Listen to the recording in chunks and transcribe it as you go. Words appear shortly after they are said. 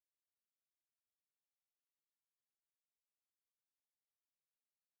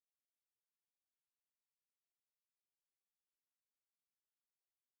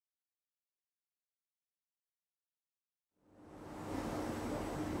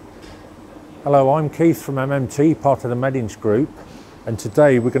Hello, I'm Keith from MMT, part of the Meddings group, and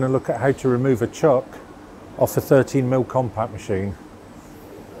today we're going to look at how to remove a chuck off a 13mm compact machine.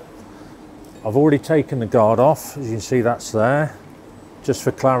 I've already taken the guard off, as you can see that's there, just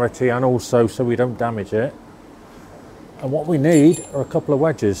for clarity and also so we don't damage it. And what we need are a couple of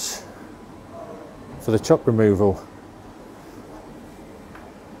wedges for the chuck removal.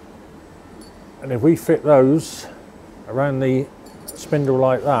 And if we fit those around the spindle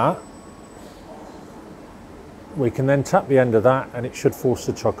like that, we can then tap the end of that and it should force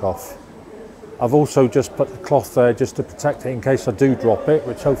the chuck off. I've also just put the cloth there just to protect it in case I do drop it,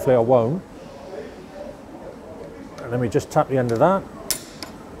 which hopefully I won't. And then we just tap the end of that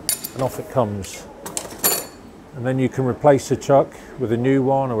and off it comes. And then you can replace the chuck with a new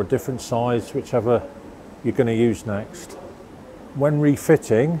one or a different size, whichever you're going to use next. When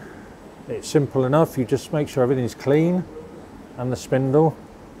refitting, it's simple enough. You just make sure everything's clean and the spindle.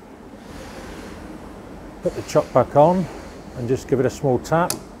 Put the chuck back on and just give it a small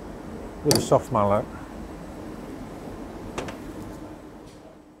tap with a soft mallet.